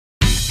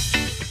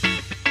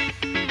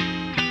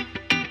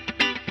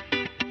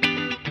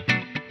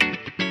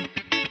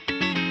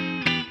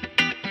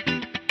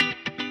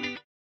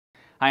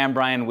Hi, I'm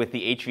Brian with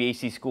the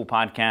HVAC School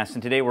podcast,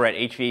 and today we're at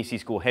HVAC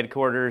School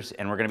headquarters,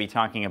 and we're going to be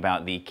talking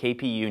about the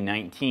KPU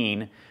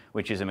 19,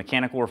 which is a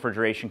mechanical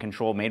refrigeration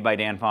control made by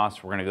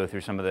Danfoss. We're going to go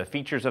through some of the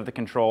features of the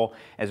control,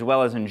 as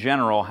well as in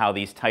general how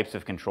these types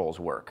of controls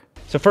work.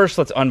 So first,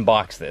 let's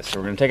unbox this.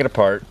 So we're going to take it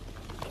apart.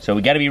 So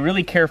we got to be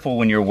really careful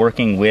when you're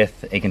working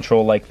with a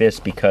control like this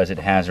because it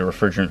has a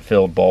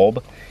refrigerant-filled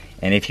bulb.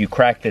 And if you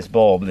crack this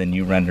bulb, then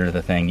you render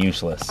the thing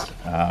useless.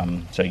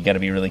 So you got to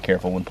be really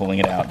careful when pulling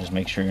it out. Just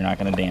make sure you're not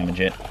going to damage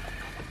it.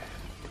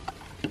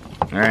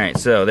 All right,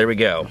 so there we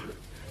go.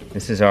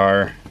 This is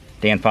our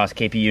Danfoss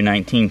KPU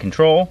 19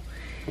 control.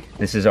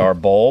 This is our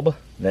bulb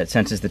that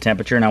senses the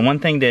temperature. Now, one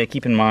thing to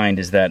keep in mind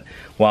is that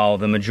while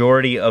the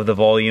majority of the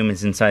volume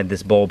is inside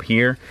this bulb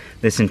here,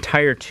 this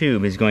entire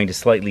tube is going to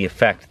slightly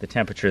affect the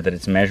temperature that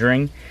it's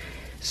measuring.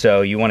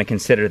 So you want to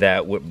consider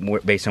that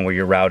based on where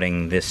you're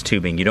routing this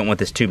tubing. You don't want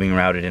this tubing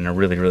routed in a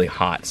really, really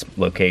hot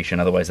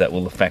location, otherwise that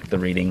will affect the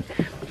reading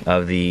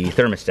of the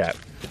thermostat.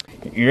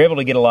 You're able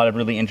to get a lot of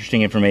really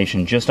interesting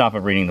information just off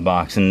of reading the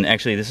box, and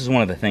actually this is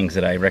one of the things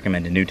that I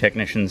recommend to new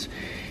technicians.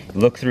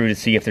 Look through to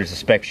see if there's a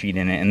spec sheet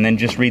in it, and then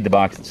just read the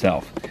box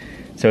itself.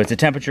 So it's a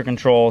temperature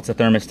control, it's a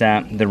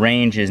thermostat. The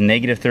range is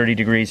negative 30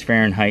 degrees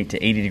Fahrenheit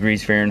to 80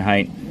 degrees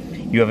Fahrenheit.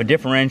 You have a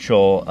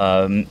differential,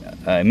 a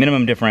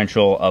minimum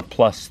differential of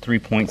plus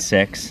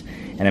 3.6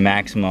 and a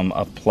maximum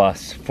of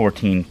plus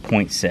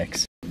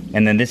 14.6.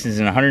 And then this is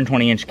an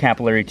 120-inch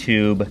capillary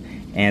tube,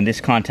 and this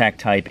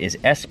contact type is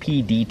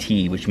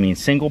SPDT, which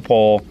means single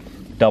pole,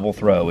 double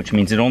throw, which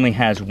means it only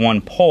has one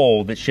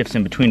pole that shifts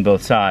in between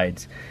both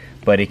sides,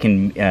 but it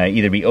can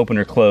either be open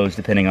or closed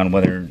depending on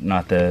whether or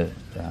not the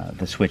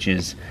switch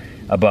is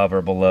above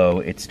or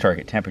below its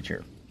target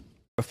temperature.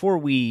 Before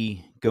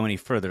we go any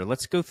further,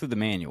 let's go through the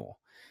manual.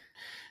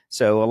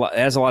 So it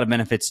has a lot of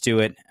benefits to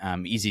it,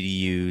 easy to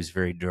use,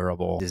 very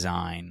durable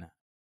design.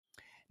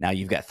 Now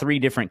you've got three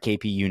different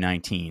KPU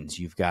 19s.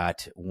 You've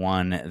got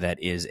one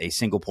that is a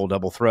single pole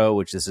double throw,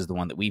 which this is the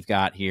one that we've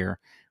got here,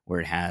 where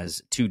it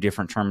has two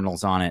different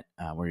terminals on it,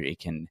 where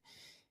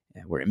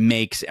it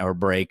makes or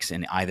breaks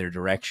in either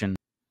direction.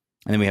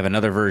 And then we have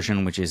another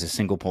version, which is a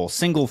single pole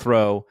single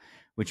throw,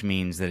 which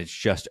means that it's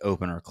just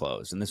open or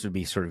closed. And this would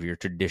be sort of your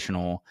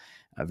traditional,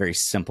 very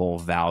simple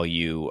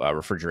value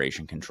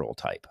refrigeration control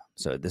type.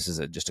 So this is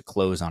just a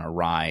close on a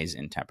rise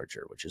in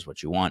temperature, which is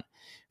what you want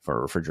for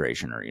a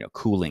refrigeration or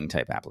cooling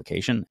type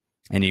application.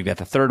 And you've got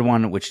the third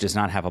one, which does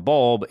not have a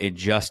bulb. It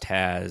just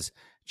has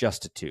a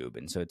tube.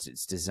 And so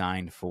it's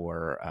designed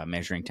for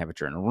measuring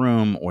temperature in a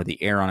room or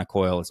the air on a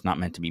coil. It's not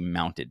meant to be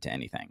mounted to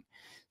anything.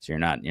 So you're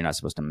not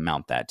supposed to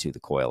mount that to the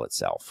coil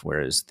itself.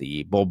 Whereas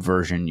the bulb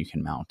version you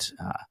can mount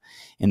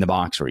in the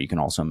box, or you can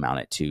also mount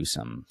it to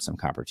some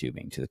copper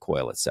tubing to the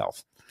coil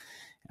itself.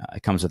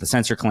 It comes with a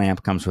sensor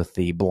clamp, comes with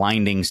the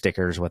blinding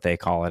stickers, what they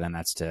call it, and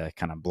that's to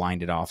kind of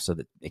blind it off so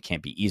that it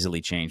can't be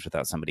easily changed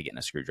without somebody getting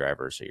a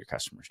screwdriver, so your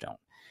customers don't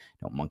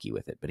monkey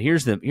with it. But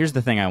here's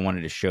the thing I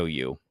wanted to show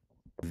you.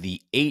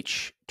 The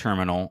H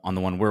terminal on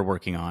the one we're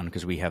working on,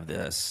 because we have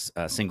this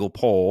single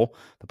pole.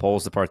 The pole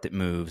is the part that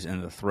moves,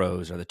 and the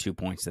throws are the 2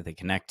 points that they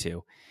connect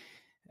to.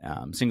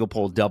 Single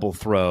pole double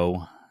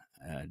throw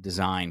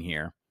design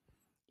here.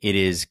 It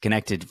is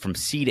connected from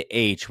C to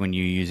H when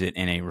you use it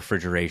in a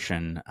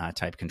refrigeration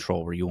type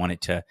control, where you want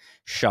it to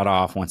shut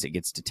off once it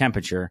gets to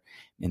temperature,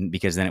 and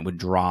because then it would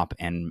drop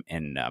and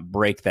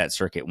break that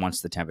circuit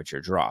once the temperature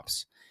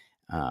drops.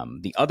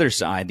 The other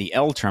side, the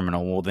L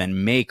terminal, will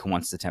then make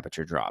once the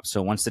temperature drops.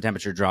 So once the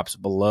temperature drops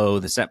below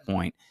the set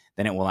point,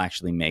 then it will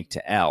actually make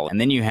to L.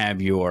 And then you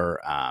have your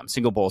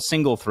single pole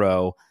single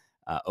throw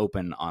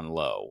open on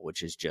low,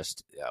 which is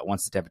just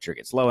once the temperature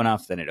gets low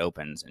enough, then it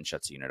opens and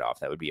shuts the unit off.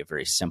 That would be a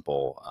very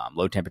simple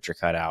low temperature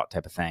cutout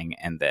type of thing,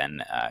 and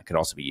then could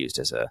also be used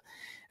as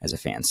a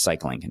fan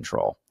cycling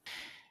control.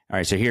 All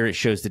right, so here it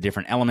shows the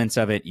different elements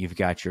of it. You've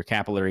got your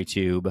capillary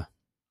tube.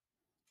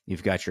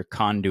 You've got your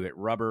conduit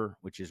rubber,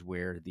 which is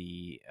where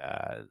the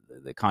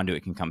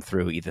conduit can come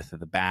through either through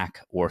the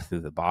back or through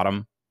the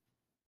bottom.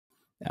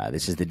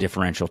 This is the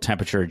differential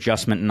temperature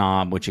adjustment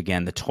knob, which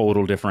again, the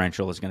total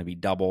differential is going to be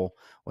double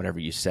whatever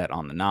you set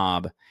on the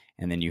knob.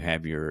 And then you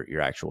have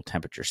your actual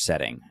temperature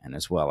setting, and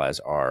as well as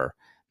our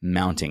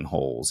mounting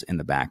holes in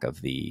the back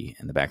of the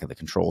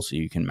control, so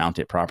you can mount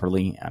it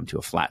properly to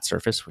a flat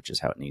surface, which is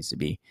how it needs to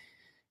be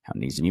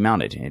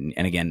mounted.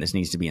 And again, this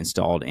needs to be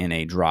installed in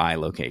a dry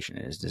location.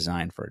 It is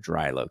designed for a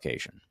dry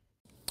location.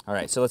 All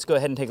right, so let's go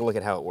ahead and take a look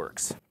at how it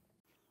works. All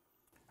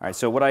right,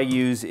 so what I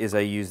use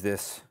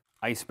this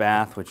ice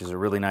bath, which is a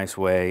really nice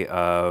way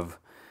of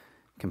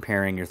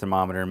comparing your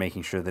thermometer,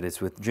 making sure that it's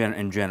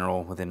in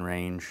general within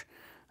range.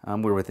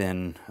 We're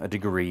within a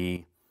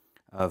degree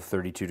of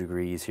 32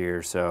 degrees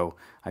here, so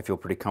I feel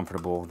pretty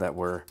comfortable that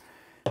we're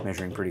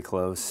measuring pretty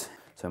close.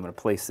 So I'm going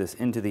to place this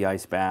into the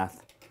ice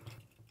bath,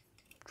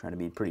 trying to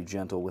be pretty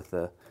gentle with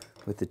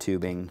the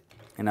tubing.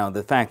 And now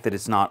the fact that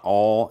it's not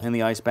all in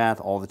the ice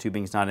bath, all the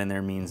tubing's not in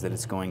there, means that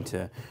it's going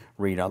to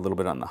read a little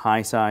bit on the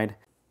high side.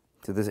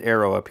 So this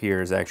arrow up here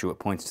is actually what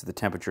points to the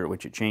temperature at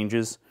which it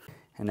changes.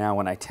 And now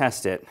when I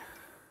test it,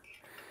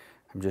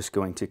 I'm just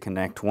going to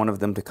connect one of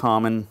them to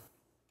common.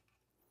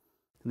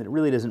 And then it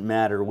really doesn't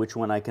matter which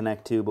one I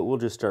connect to, but we'll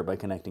just start by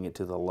connecting it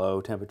to the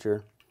low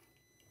temperature.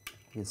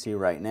 You can see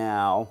right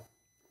now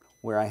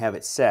where I have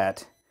it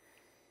set,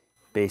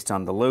 based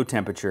on the low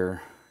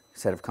temperature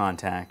set of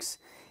contacts,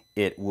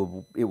 it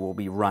will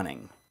be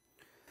running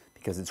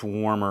because it's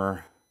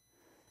warmer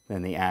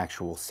than the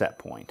actual set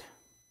point.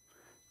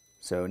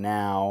 So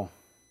now,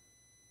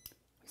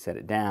 set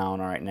it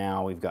down. All right,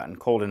 now we've gotten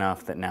cold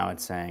enough that now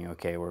it's saying,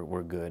 okay,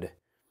 we're good.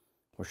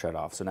 We're shut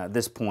off. So now at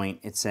this point,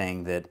 it's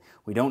saying that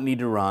we don't need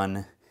to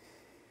run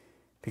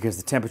because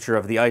the temperature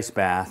of the ice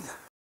bath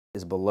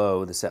is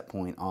below the set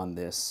point on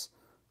this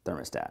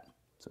thermostat.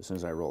 So as soon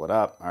as I roll it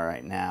up, all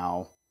right,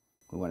 now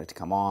we want it to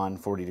come on,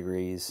 40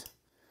 degrees,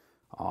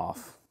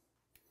 off.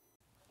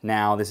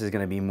 Now this is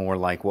going to be more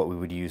like what we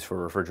would use for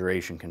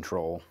refrigeration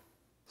control.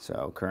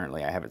 So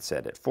currently I have it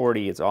set at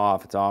 40, it's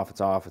off, it's off, it's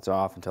off, it's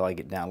off until I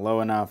get down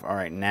low enough. All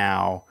right,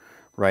 now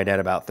right at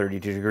about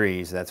 32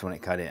 degrees, that's when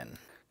it cut in.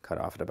 Cut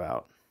off at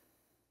about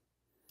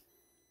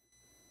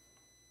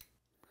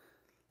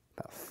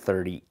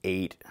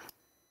 38.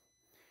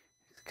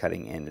 It's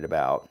cutting in at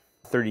about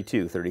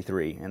 32,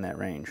 33, in that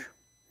range,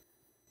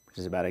 which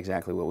is about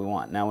exactly what we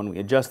want. Now when we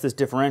adjust this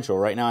differential,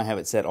 right now I have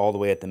it set all the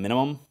way at the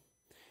minimum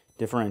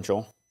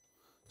differential.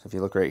 So if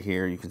you look right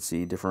here, you can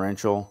see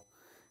differential,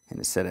 and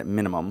it's set at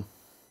minimum.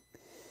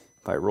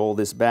 If I roll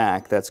this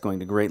back, that's going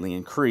to greatly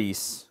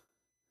increase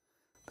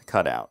the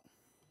cutout.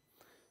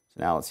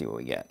 So now let's see what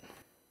we get.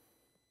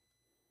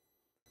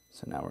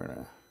 So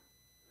now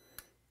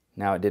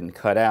now it didn't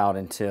cut out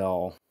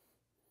until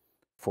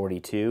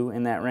 42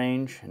 in that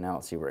range, and now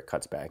let's see where it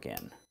cuts back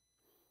in.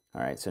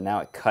 All right, so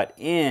now it cut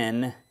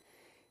in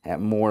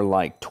at more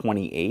like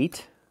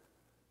 28.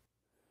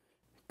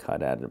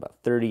 Cut out at about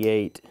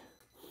 38.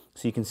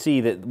 So you can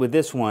see that with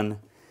this one,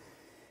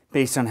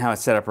 based on how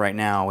it's set up right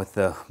now with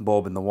the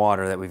bulb in the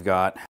water that we've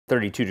got,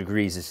 32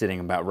 degrees is sitting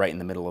about right in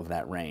the middle of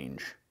that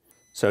range.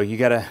 So you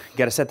gotta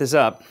set this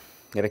up.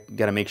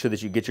 Gotta make sure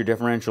that you get your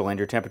differential and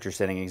your temperature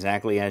setting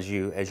exactly as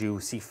you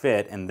see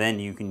fit, and then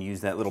you can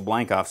use that little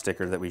blank off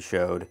sticker that we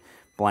showed.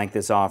 Blank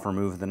this off,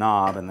 remove the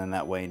knob, and then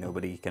that way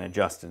nobody can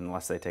adjust it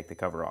unless they take the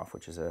cover off,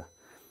 which is a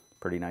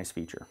pretty nice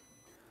feature.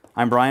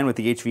 I'm Brian with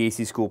the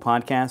HVAC School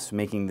Podcast,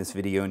 making this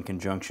video in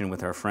conjunction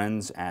with our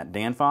friends at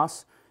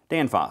Danfoss.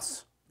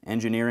 Danfoss,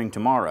 engineering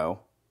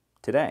tomorrow,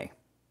 today.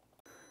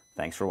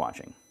 Thanks for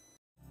watching.